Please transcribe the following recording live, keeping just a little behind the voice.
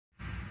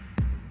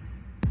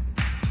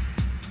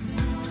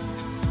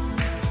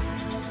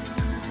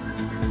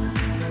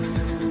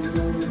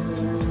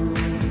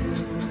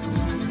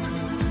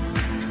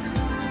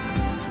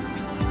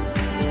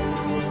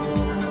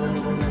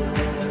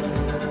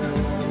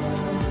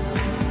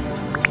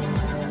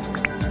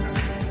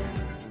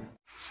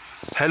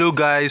Hello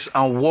guys,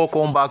 and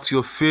welcome back to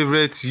your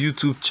favorite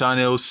YouTube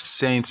channel,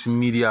 Saint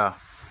Media.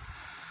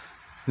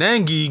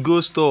 Nengi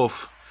ghost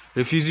off,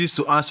 refuses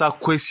to answer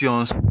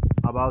questions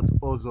about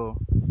Ozo.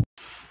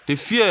 The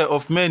fear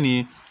of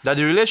many that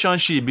the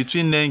relationship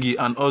between Nengi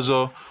and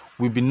Ozo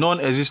will be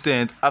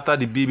non-existent after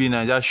the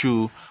BBNaija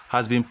show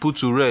has been put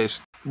to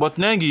rest. But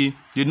Nengi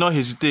did not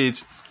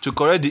hesitate to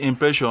correct the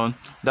impression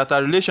that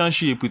her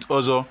relationship with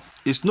Ozo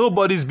is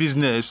nobody's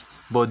business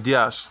but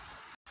theirs.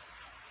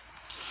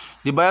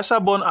 The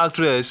Bayelsa-born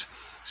actress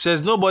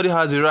says nobody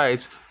has the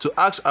right to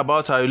ask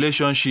about her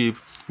relationship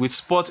with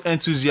sport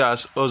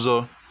enthusiast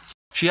Ozo.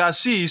 She has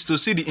ceased to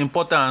see the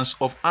importance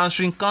of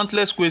answering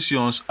countless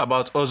questions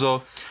about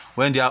Ozo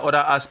when there are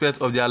other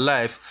aspects of their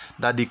life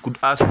that they could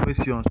ask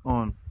questions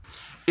on.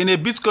 In a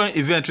Bitcoin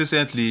event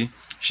recently,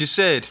 she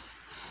said,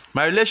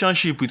 "My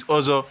relationship with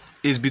Ozo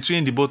is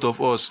between the both of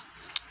us,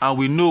 and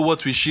we know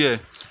what we share,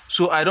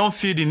 so I don't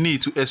feel the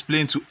need to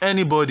explain to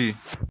anybody."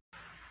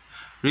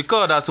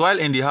 Recall that while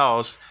in the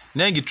house,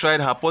 Nengi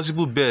tried her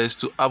possible best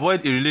to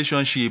avoid a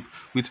relationship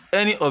with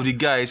any of the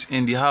guys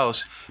in the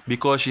house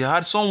because she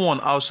had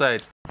someone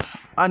outside.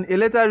 And a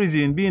later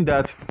reason being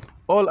that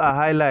all her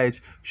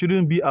highlights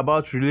shouldn't be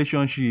about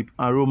relationship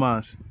and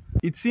romance.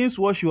 It seems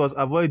what she was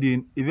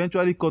avoiding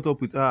eventually caught up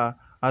with her,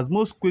 as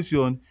most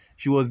questions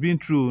she was being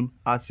thrown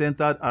are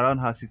centered around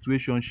her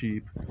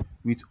situationship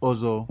with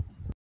Ozo.